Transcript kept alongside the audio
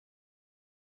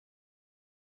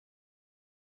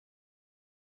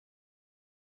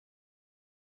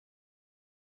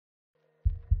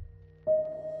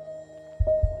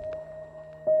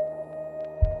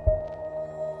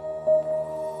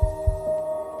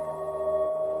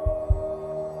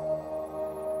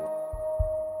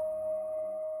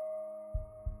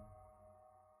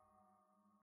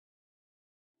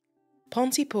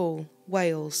Pontypool,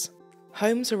 Wales,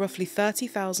 home to roughly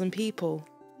 30,000 people,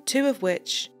 two of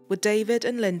which were David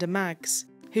and Linda Maggs,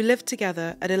 who lived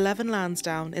together at 11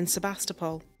 Lansdowne in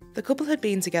Sebastopol. The couple had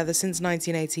been together since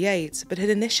 1988, but had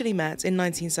initially met in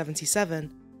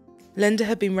 1977. Linda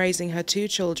had been raising her two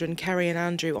children, Kerry and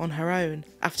Andrew, on her own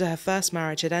after her first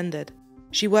marriage had ended.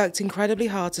 She worked incredibly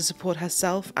hard to support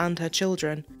herself and her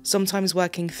children, sometimes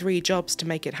working 3 jobs to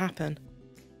make it happen.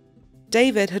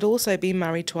 David had also been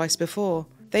married twice before.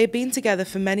 They had been together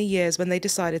for many years when they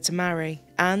decided to marry,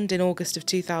 and in August of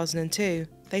 2002,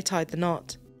 they tied the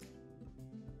knot.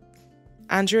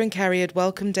 Andrew and Kerry had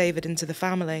welcomed David into the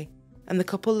family, and the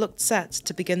couple looked set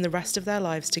to begin the rest of their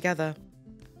lives together.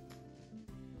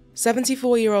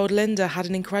 74-year-old Linda had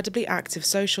an incredibly active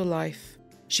social life.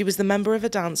 She was the member of a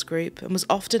dance group and was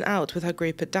often out with her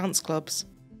group at dance clubs.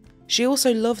 She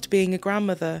also loved being a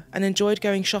grandmother and enjoyed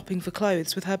going shopping for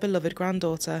clothes with her beloved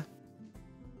granddaughter.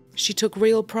 She took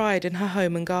real pride in her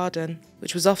home and garden,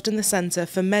 which was often the centre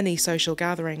for many social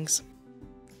gatherings.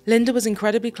 Linda was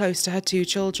incredibly close to her 2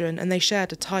 children and they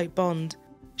shared a tight bond.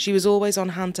 She was always on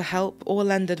hand to help or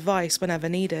lend advice whenever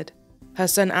needed. Her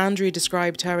son Andrew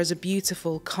described her as a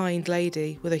beautiful, kind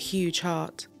lady with a huge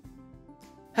heart.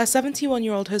 Her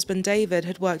 71-year-old husband David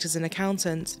had worked as an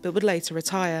accountant but would later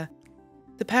retire.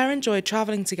 The pair enjoyed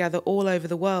travelling together all over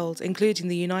the world, including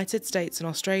the United States and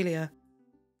Australia.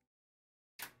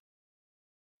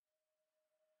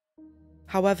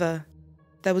 However,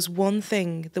 there was one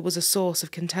thing that was a source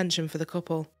of contention for the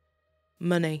couple: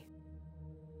 money.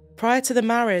 Prior to the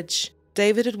marriage,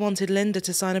 David had wanted Linda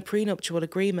to sign a prenuptial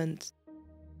agreement,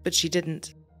 but she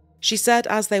didn't. She said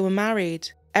as they were married,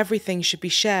 everything should be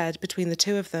shared between the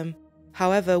two of them.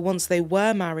 However, once they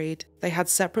were married, they had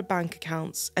separate bank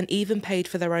accounts and even paid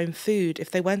for their own food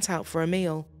if they went out for a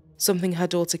meal, something her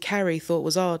daughter Kerry thought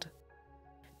was odd.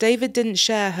 David didn't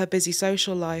share her busy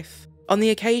social life. On the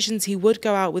occasions he would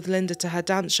go out with Linda to her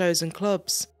dance shows and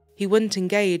clubs, he wouldn't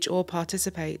engage or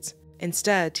participate.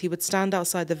 Instead, he would stand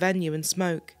outside the venue and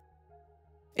smoke.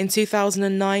 In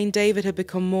 2009, David had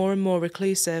become more and more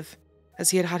reclusive, as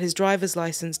he had had his driver's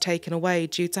license taken away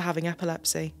due to having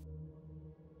epilepsy.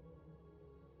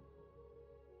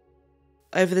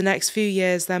 Over the next few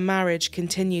years, their marriage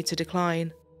continued to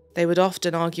decline. They would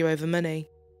often argue over money,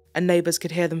 and neighbours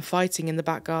could hear them fighting in the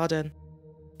back garden.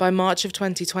 By March of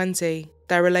 2020,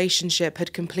 their relationship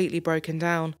had completely broken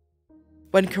down.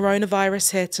 When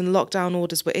coronavirus hit and lockdown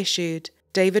orders were issued,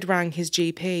 David rang his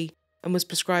GP and was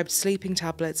prescribed sleeping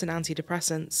tablets and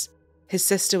antidepressants. His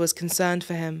sister was concerned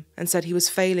for him and said he was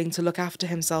failing to look after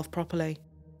himself properly.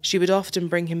 She would often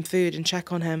bring him food and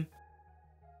check on him.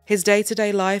 His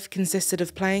day-to-day life consisted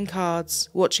of playing cards,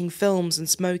 watching films and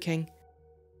smoking.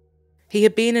 He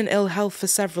had been in ill health for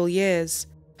several years,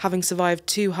 having survived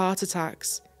 2 heart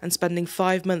attacks and spending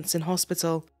 5 months in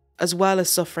hospital, as well as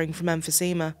suffering from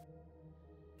emphysema.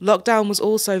 Lockdown was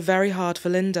also very hard for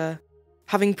Linda.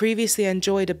 Having previously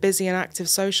enjoyed a busy and active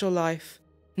social life,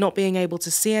 not being able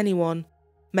to see anyone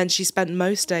meant she spent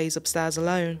most days upstairs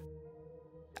alone.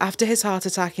 After his heart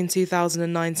attack in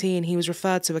 2019, he was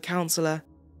referred to a counsellor.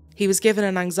 He was given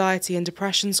an anxiety and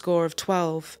depression score of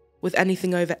 12, with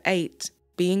anything over 8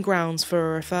 being grounds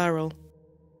for a referral.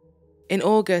 In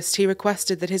August, he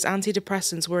requested that his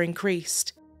antidepressants were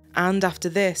increased, and after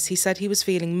this, he said he was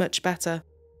feeling much better.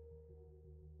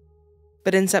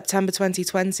 But in September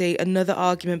 2020, another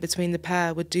argument between the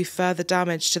pair would do further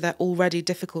damage to their already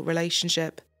difficult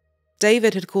relationship.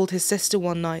 David had called his sister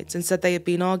one night and said they had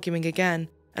been arguing again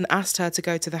and asked her to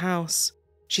go to the house.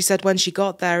 She said when she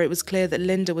got there, it was clear that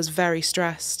Linda was very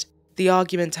stressed. The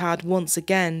argument had, once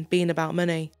again, been about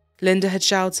money. Linda had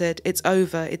shouted, "It's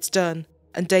over, it's done,"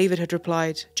 and David had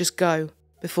replied, "Just go,"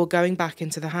 before going back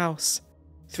into the house.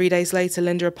 3 days later,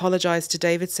 Linda apologised to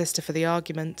David's sister for the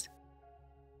argument.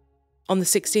 On the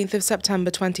 16th of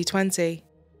September 2020,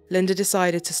 Linda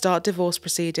decided to start divorce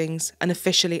proceedings and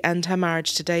officially end her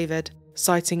marriage to David,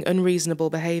 citing unreasonable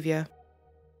behaviour.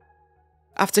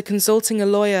 After consulting a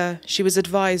lawyer, she was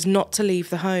advised not to leave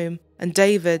the home, and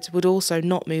David would also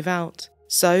not move out.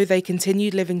 So they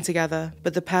continued living together,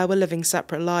 but the pair were living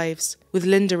separate lives, with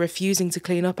Linda refusing to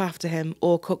clean up after him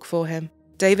or cook for him.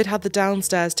 David had the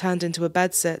downstairs turned into a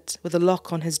bedsit with a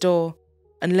lock on his door,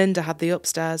 and Linda had the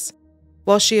upstairs.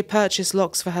 While she had purchased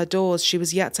locks for her doors, she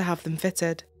was yet to have them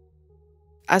fitted.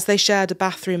 As they shared a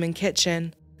bathroom and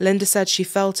kitchen, Linda said she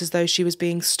felt as though she was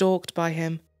being stalked by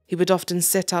him. He would often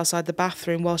sit outside the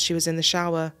bathroom while she was in the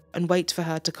shower and wait for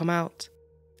her to come out.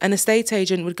 An estate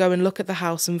agent would go and look at the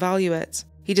house and value it.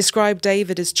 He described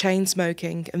David as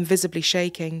chain-smoking and visibly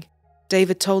shaking.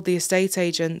 David told the estate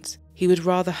agent he would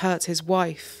rather hurt his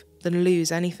wife than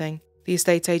lose anything. The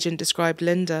estate agent described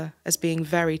Linda as being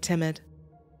very timid.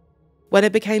 When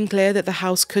it became clear that the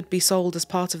house could be sold as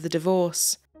part of the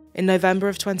divorce, in November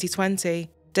of 2020,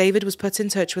 David was put in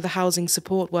touch with a housing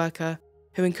support worker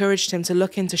who encouraged him to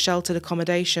look into sheltered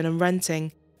accommodation and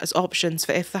renting as options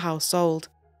for if the house sold.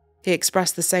 He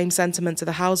expressed the same sentiment to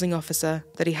the housing officer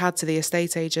that he had to the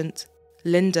estate agent.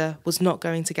 Linda was not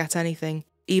going to get anything,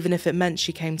 even if it meant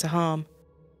she came to harm.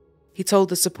 He told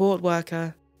the support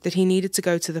worker that he needed to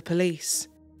go to the police,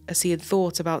 as he had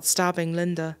thought about stabbing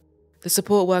Linda. The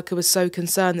support worker was so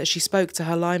concerned that she spoke to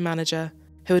her line manager,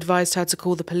 who advised her to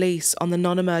call the police on the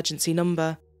non-emergency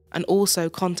number and also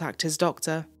contact his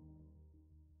doctor.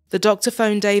 The doctor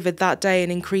phoned David that day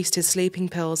and increased his sleeping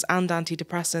pills and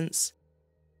antidepressants.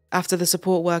 After the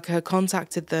support worker had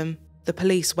contacted them, the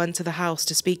police went to the house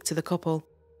to speak to the couple.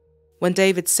 When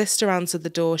David's sister answered the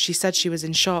door, she said she was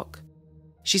in shock.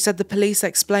 She said the police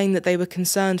explained that they were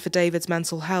concerned for David's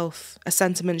mental health, a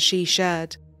sentiment she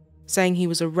shared, saying he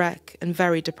was a wreck and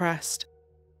very depressed.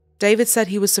 David said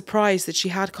he was surprised that she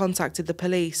had contacted the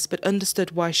police, but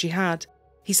understood why she had.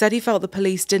 He said he felt the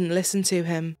police didn't listen to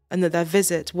him and that their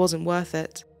visit wasn't worth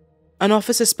it. An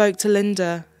officer spoke to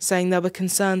Linda, saying there were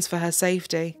concerns for her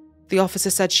safety. The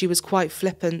officer said she was quite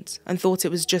flippant and thought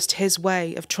it was just his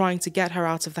way of trying to get her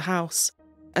out of the house,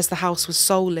 as the house was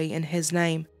solely in his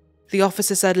name. The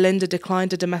officer said Linda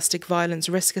declined a domestic violence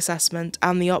risk assessment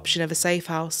and the option of a safe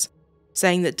house,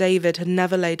 saying that David had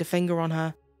never laid a finger on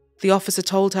her. The officer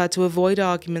told her to avoid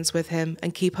arguments with him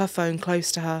and keep her phone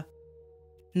close to her.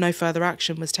 No further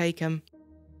action was taken.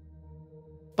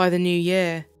 By the new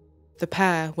year, the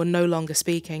pair were no longer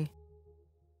speaking.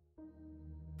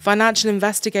 Financial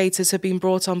investigators had been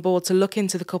brought on board to look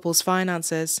into the couple's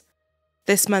finances.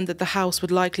 This meant that the house would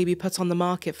likely be put on the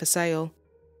market for sale.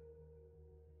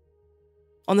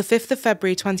 On the 5th of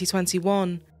February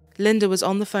 2021, Linda was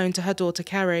on the phone to her daughter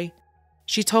Kerry.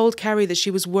 She told Kerry that she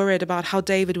was worried about how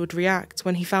David would react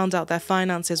when he found out their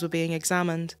finances were being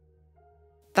examined.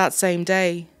 That same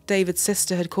day, David's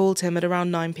sister had called him at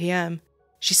around 9 p.m.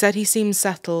 She said he seemed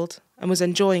settled and was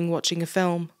enjoying watching a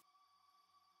film.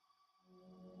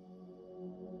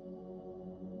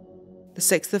 The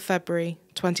 6th of February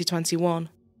 2021,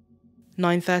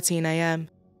 9:13 a.m.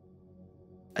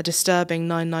 A disturbing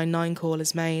 999 call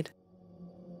is made.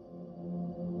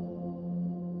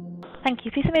 Thank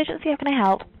you. Police emergency, how can I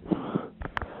help?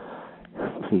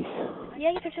 Please.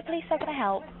 Yeah, you're through to police, how can I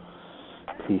help?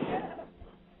 Please.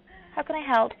 How can I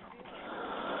help?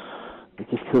 I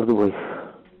just killed the wife.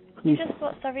 Please. You just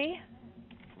what, sorry?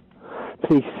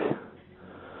 Please.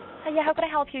 Yeah, how can I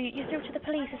help you? You're through to the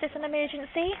police. Is this an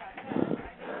emergency?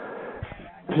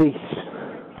 Please.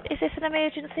 Is this an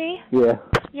emergency? Yeah.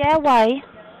 Yeah, why?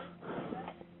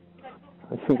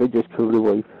 I think I just killed the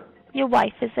wife. Your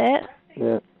wife, is it?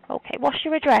 Yeah. Okay, what's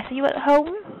your address? Are you at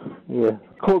home? Yeah.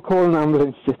 Call an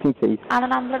ambulance just in case. And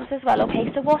an ambulance as well,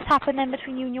 okay. So what's happened then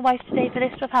between you and your wife today for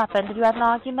this to have happened? Have you had an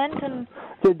argument and...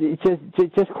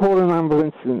 Just call an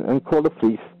ambulance and call the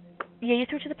police. Yeah, you're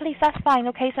through to the police, that's fine,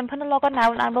 okay. So I'm putting a log on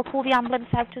now and we'll call the ambulance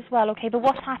out as well, okay. But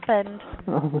what's happened?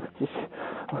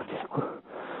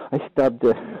 I stabbed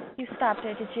her. You stabbed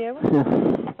her, did you?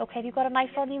 Yeah. Okay, have you got a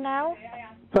knife on you now?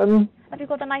 Pardon? Have you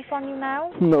got the knife on you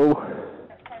now? No.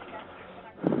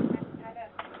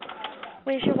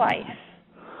 Where's your wife?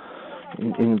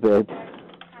 In bed.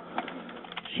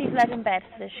 She's laid in bed,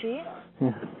 is she?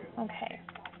 Yeah. Okay.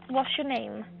 What's your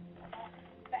name?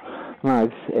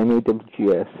 Mags,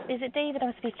 M-A-W-G-S. Is it David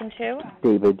I'm speaking to?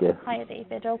 David, yeah. Hiya,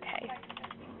 David, okay.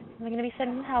 I'm going to be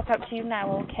sending help out to you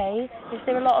now, okay? Is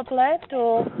there a lot of blood,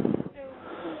 or...?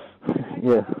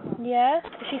 Yeah. Yeah?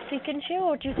 Is she speaking to you,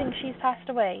 or do you think she's passed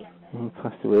away?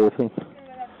 Passed away, I think.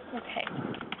 Okay.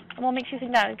 And what makes you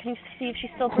think that? Can you see if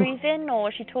she's still breathing, or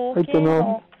is she talking? I don't know.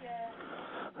 Or...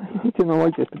 I don't know, I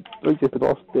just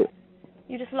lost it.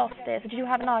 You just lost it. So did you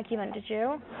have an argument, did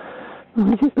you?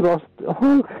 I just lost it.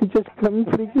 Oh, just come,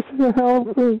 please, just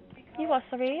help me. You what,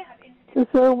 sorry?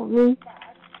 Just help me.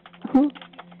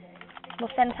 We'll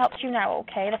send help to you now,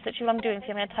 okay? That's literally what I'm doing for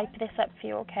you. I'm going to type this up for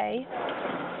you, okay?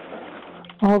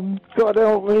 Oh, God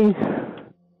help me.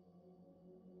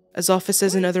 As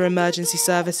officers and other emergency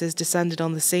services descended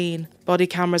on the scene, body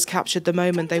cameras captured the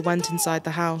moment they went inside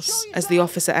the house. As the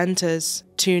officer enters,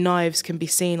 2 knives can be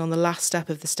seen on the last step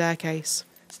of the staircase.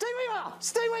 Stay where you are!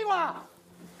 Stay where you are!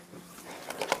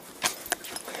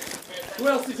 Who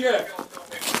else did you?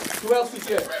 Who else did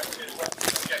you?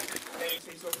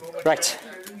 Right.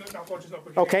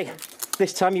 Okay.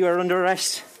 This time you are under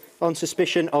arrest on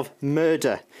suspicion of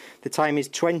murder. The time is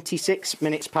 26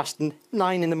 minutes past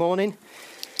 9 in the morning.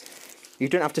 You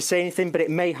don't have to say anything, but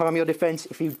it may harm your defence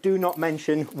if you do not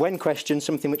mention, when questioned,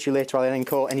 something which you later on in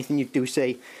court. Anything you do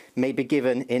say may be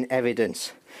given in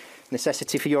evidence.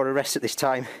 Necessity for your arrest at this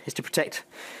time is to protect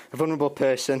a vulnerable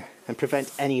person and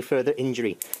prevent any further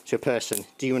injury to a person.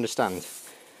 Do you understand?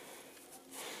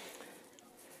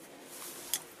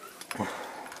 All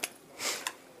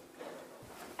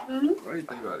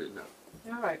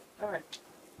right.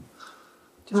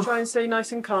 Just try and stay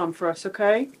nice and calm for us,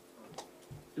 okay?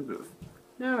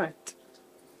 All right.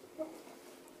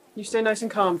 You stay nice and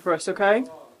calm for us, okay?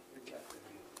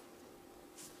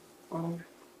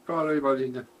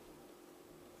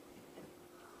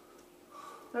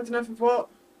 That's enough of what?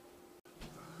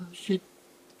 She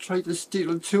tried to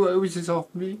steal 2 houses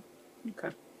off me.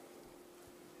 Okay.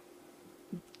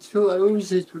 2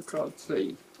 houses, for God's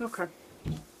sake. Okay.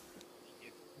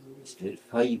 I spent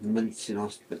 5 months in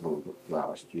hospital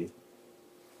last year.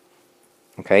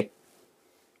 Okay.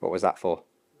 What was that for?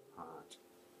 Hard.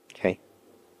 Okay.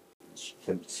 She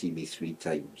came to see me 3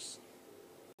 times.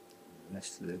 The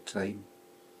rest of the time,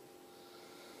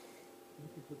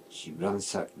 she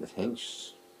ransacked the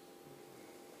house,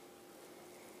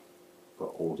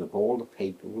 got hold of all the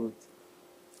paperwork,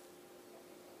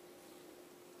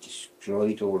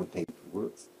 destroyed all the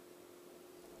paperwork,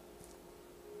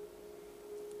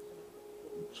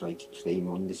 and tried to claim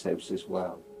on this house as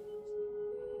well.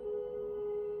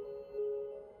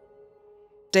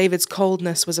 David's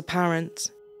coldness was apparent.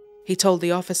 He told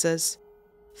the officers,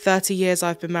 30 years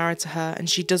I've been married to her and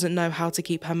she doesn't know how to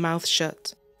keep her mouth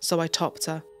shut, so I topped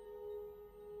her.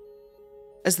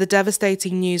 As the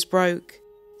devastating news broke,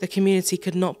 the community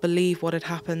could not believe what had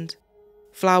happened.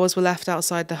 Flowers were left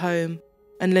outside the home,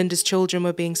 and Linda's children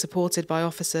were being supported by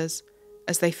officers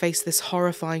as they faced this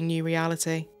horrifying new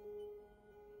reality.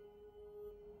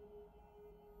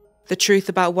 The truth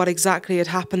about what exactly had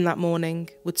happened that morning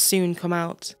would soon come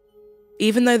out.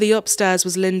 Even though the upstairs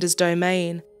was Linda's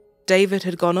domain, David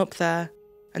had gone up there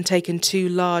and taken 2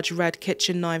 large red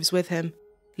kitchen knives with him,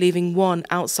 leaving one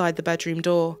outside the bedroom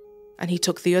door, and he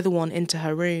took the other one into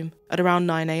her room at around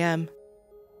 9 a.m.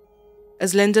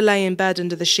 As Linda lay in bed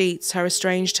under the sheets, her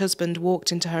estranged husband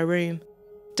walked into her room.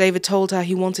 David told her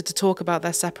he wanted to talk about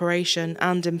their separation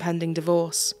and impending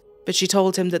divorce, but she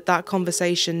told him that that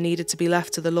conversation needed to be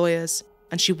left to the lawyers,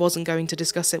 and she wasn't going to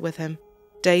discuss it with him.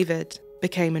 David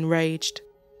became enraged.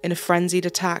 In a frenzied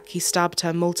attack, he stabbed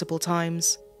her multiple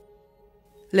times.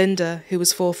 Linda, who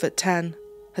was 4'10",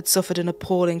 had suffered an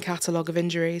appalling catalogue of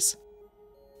injuries.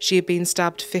 She had been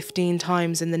stabbed 15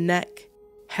 times in the neck,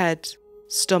 head,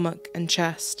 stomach, and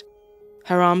chest.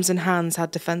 Her arms and hands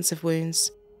had defensive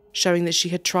wounds, showing that she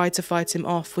had tried to fight him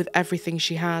off with everything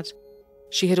she had.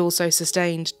 She had also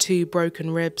sustained 2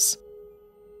 broken ribs.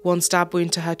 One stab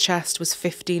wound to her chest was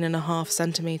 15.5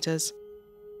 centimetres.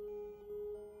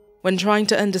 When trying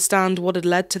to understand what had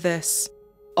led to this,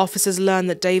 officers learned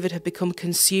that David had become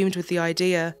consumed with the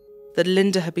idea that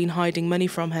Linda had been hiding money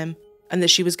from him and that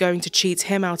she was going to cheat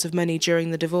him out of money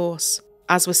during the divorce.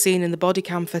 As was seen in the body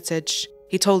cam footage,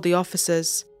 he told the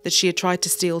officers that she had tried to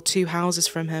steal 2 houses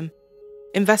from him.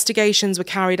 Investigations were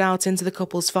carried out into the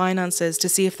couple's finances to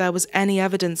see if there was any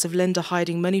evidence of Linda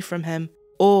hiding money from him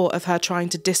or of her trying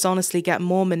to dishonestly get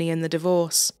more money in the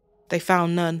divorce. They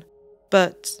found none.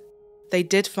 But they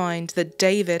did find that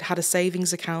David had a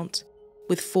savings account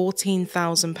with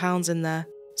 £14,000 in there,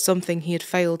 something he had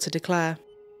failed to declare.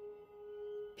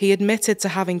 He admitted to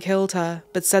having killed her,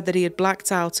 but said that he had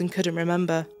blacked out and couldn't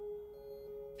remember.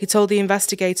 He told the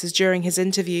investigators during his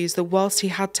interviews that whilst he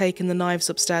had taken the knives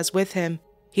upstairs with him,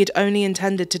 he had only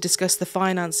intended to discuss the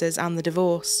finances and the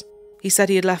divorce. He said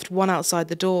he had left one outside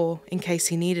the door in case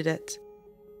he needed it.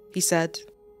 He said,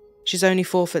 "She's only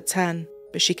 4'10",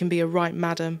 but she can be a right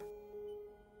madam."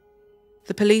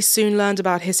 The police soon learned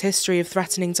about his history of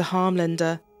threatening to harm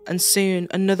Linda, and soon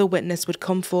another witness would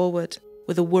come forward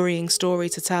with a worrying story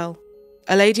to tell.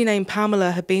 A lady named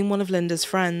Pamela had been one of Linda's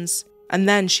friends, and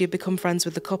then she had become friends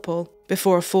with the couple,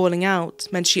 before a falling out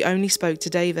meant she only spoke to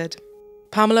David.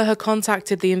 Pamela had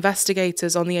contacted the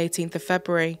investigators on the 18th of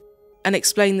February and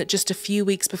explained that just a few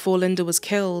weeks before Linda was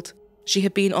killed, she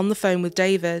had been on the phone with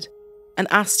David and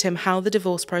asked him how the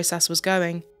divorce process was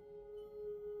going.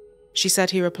 She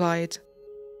said he replied,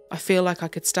 "I feel like I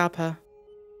could stab her."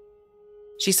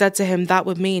 She said to him that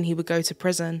would mean he would go to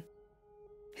prison.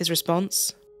 His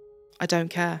response? "I don't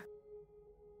care."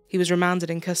 He was remanded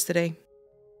in custody.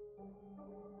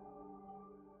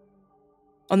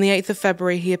 On the 8th of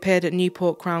February, he appeared at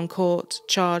Newport Crown Court,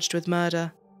 charged with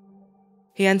murder.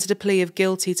 He entered a plea of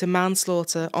guilty to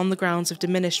manslaughter on the grounds of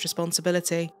diminished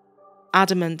responsibility,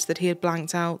 adamant that he had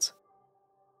blanked out.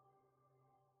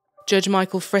 Judge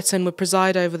Michael Fritton would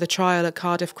preside over the trial at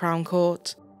Cardiff Crown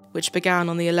Court, which began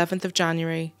on the 11th of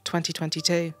January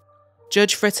 2022.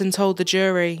 Judge Fritton told the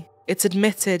jury, "It's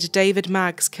admitted David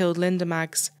Maggs killed Linda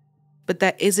Maggs, but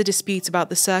there is a dispute about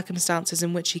the circumstances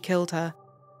in which he killed her.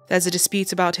 There's a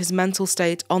dispute about his mental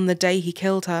state on the day he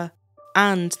killed her,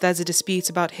 and there's a dispute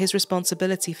about his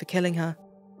responsibility for killing her."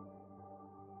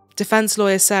 Defence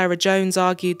lawyer Sarah Jones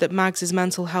argued that Maggs's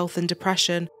mental health and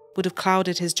depression would have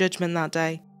clouded his judgment that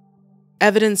day.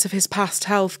 Evidence of his past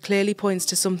health clearly points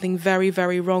to something very,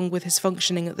 very wrong with his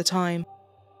functioning at the time.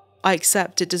 "I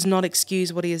accept it does not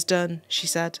excuse what he has done," she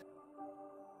said.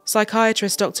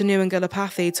 Psychiatrist Dr. Nuwan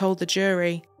Gulapathy told the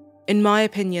jury, "In my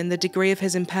opinion, the degree of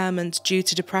his impairment due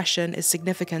to depression is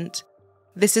significant.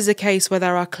 This is a case where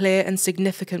there are clear and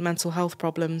significant mental health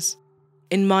problems.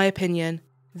 In my opinion,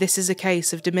 this is a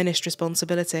case of diminished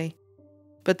responsibility."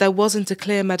 But there wasn't a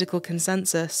clear medical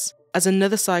consensus, as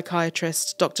another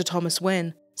psychiatrist, Dr. Thomas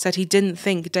Wynne, said he didn't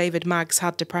think David Maggs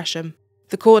had depression.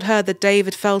 The court heard that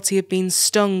David felt he had been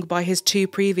stung by his 2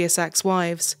 previous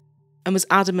ex-wives, and was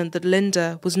adamant that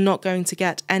Linda was not going to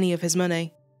get any of his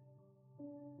money.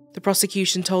 The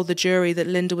prosecution told the jury that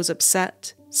Linda was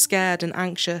upset, scared and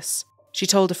anxious. She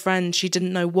told a friend she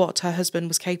didn't know what her husband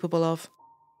was capable of.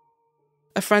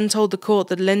 A friend told the court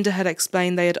that Linda had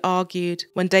explained they had argued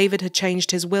when David had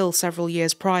changed his will several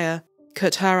years prior,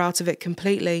 cut her out of it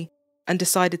completely, and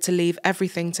decided to leave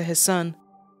everything to his son.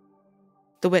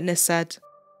 The witness said,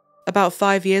 "About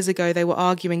 5 years ago they were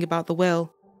arguing about the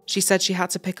will. She said she had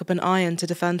to pick up an iron to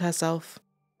defend herself."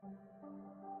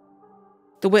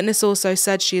 The witness also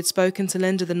said she had spoken to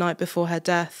Linda the night before her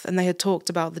death and they had talked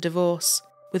about the divorce,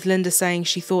 with Linda saying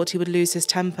she thought he would lose his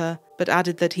temper, but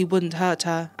added that he wouldn't hurt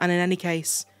her and in any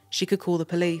case, she could call the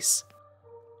police.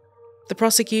 The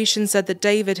prosecution said that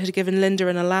David had given Linda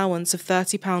an allowance of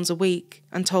 £30 a week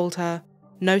and told her,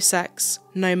 no sex,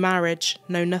 no marriage,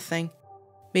 no nothing,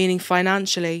 meaning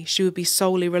financially she would be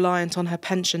solely reliant on her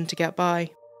pension to get by.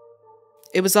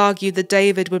 It was argued that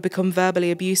David would become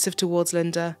verbally abusive towards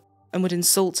Linda and would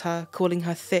insult her, calling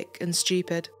her thick and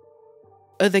stupid.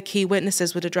 Other key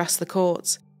witnesses would address the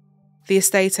court, the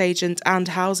estate agent and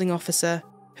housing officer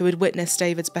who had witnessed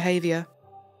David's behaviour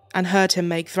and heard him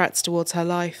make threats towards her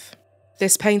life.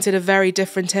 This painted a very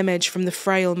different image from the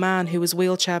frail man who was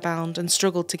wheelchair-bound and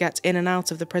struggled to get in and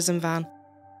out of the prison van.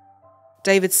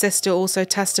 David's sister also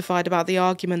testified about the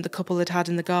argument the couple had had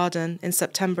in the garden in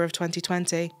September of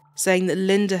 2020, saying that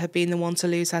Linda had been the one to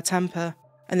lose her temper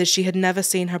and that she had never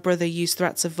seen her brother use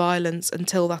threats of violence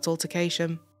until that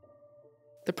altercation.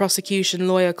 The prosecution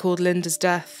lawyer called Linda's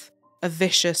death a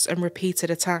vicious and repeated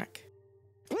attack.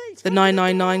 The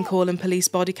 999 call and police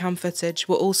body cam footage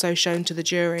were also shown to the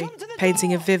jury,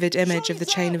 painting a vivid image of the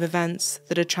chain of events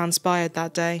that had transpired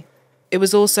that day. It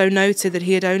was also noted that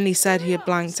he had only said he had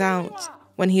blanked out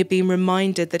when he had been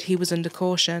reminded that he was under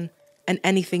caution and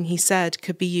anything he said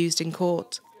could be used in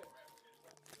court.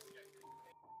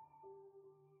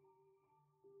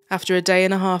 After a day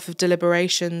and a half of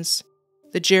deliberations,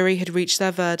 the jury had reached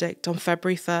their verdict on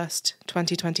February 1st,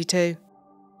 2022.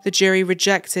 The jury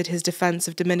rejected his defence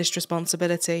of diminished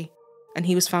responsibility, and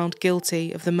he was found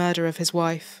guilty of the murder of his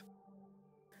wife.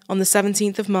 On the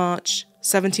 17th of March,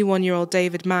 71-year-old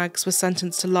David Maggs was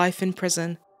sentenced to life in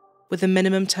prison, with a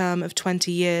minimum term of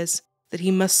 20 years that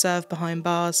he must serve behind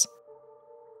bars.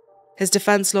 His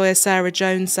defence lawyer Sarah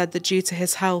Jones said that due to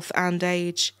his health and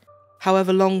age,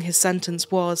 however long his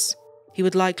sentence was, he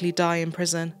would likely die in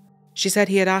prison. She said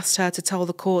he had asked her to tell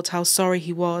the court how sorry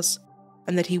he was,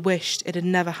 and that he wished it had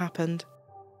never happened.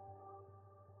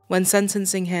 When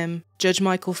sentencing him, Judge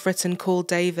Michael Fritton called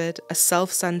David a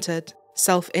self-centred,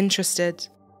 self-interested,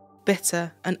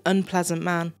 bitter and unpleasant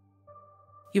man.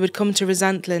 You had come to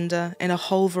resent Linda in a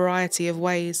whole variety of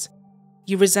ways.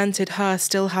 You resented her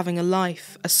still having a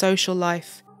life, a social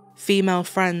life, female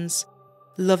friends,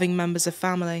 loving members of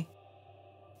family.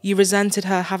 You resented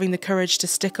her having the courage to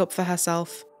stick up for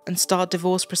herself and start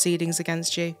divorce proceedings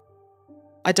against you.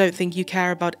 I don't think you care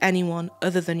about anyone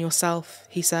other than yourself,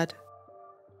 he said.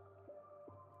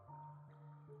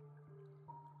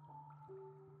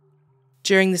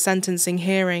 During the sentencing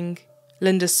hearing,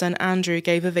 Linda's son Andrew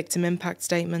gave a victim impact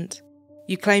statement.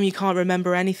 You claim you can't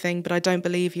remember anything, but I don't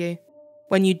believe you.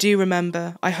 When you do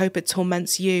remember, I hope it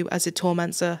torments you as it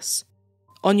torments us.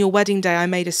 On your wedding day, I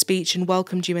made a speech and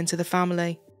welcomed you into the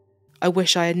family. I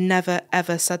wish I had never,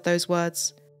 ever said those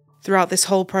words. Throughout this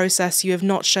whole process, you have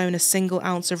not shown a single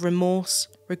ounce of remorse,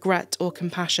 regret, or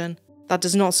compassion. That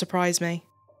does not surprise me.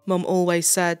 Mum always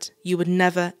said you would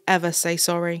never, ever say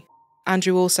sorry.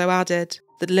 Andrew also added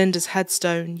that Linda's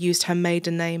headstone used her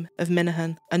maiden name of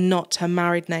Minahan and not her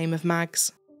married name of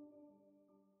Maggs.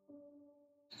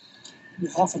 On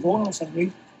behalf of all our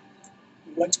family,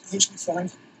 we would like to personally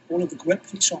thank all of the great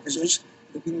police officers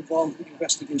that have been involved with the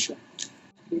investigation.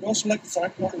 We would also like to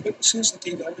thank all the witnesses that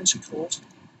gave evidence in court,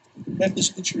 the members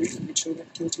of the jury who returned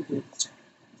a guilty verdict.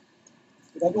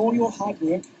 Without all your hard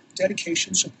work,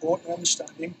 dedication, support and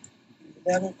understanding, we would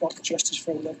never have got the justice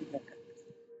for our lovely mother.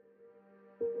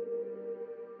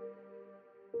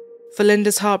 For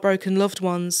Linda's heartbroken loved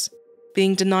ones,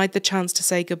 being denied the chance to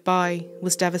say goodbye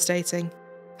was devastating.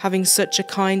 Having such a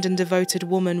kind and devoted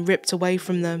woman ripped away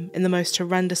from them in the most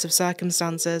horrendous of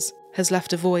circumstances has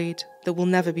left a void that will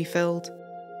never be filled.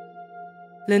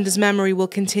 Linda's memory will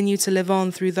continue to live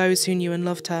on through those who knew and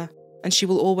loved her, and she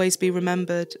will always be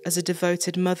remembered as a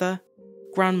devoted mother,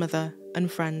 grandmother,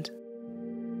 and friend.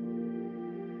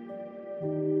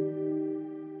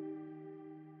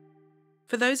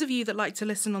 For those of you that like to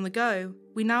listen on the go,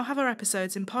 we now have our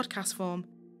episodes in podcast form,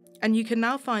 and you can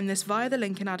now find this via the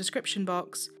link in our description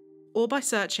box or by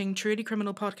searching Truly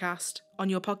Criminal Podcast on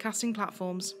your podcasting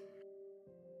platforms.